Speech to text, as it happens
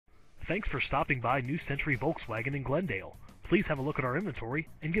Thanks for stopping by New Century Volkswagen in Glendale. Please have a look at our inventory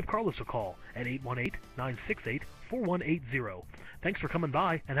and give Carlos a call at 818-968-4180. Thanks for coming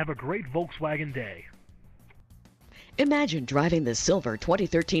by and have a great Volkswagen day. Imagine driving the silver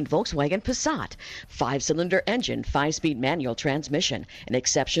 2013 Volkswagen Passat. 5-cylinder engine, 5-speed manual transmission, an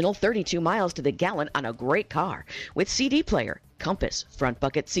exceptional 32 miles to the gallon on a great car with CD player, compass, front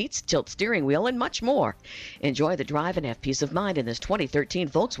bucket seats, tilt steering wheel, and much more. Enjoy the drive and have peace of mind in this 2013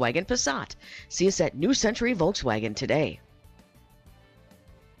 Volkswagen Passat. See us at New Century Volkswagen today.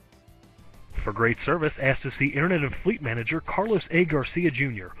 For great service, ask to see Internet and Fleet Manager Carlos A. Garcia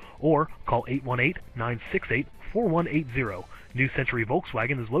Jr. or call 818-968-4180. New Century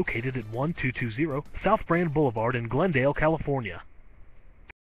Volkswagen is located at 1220 South Brand Boulevard in Glendale, California.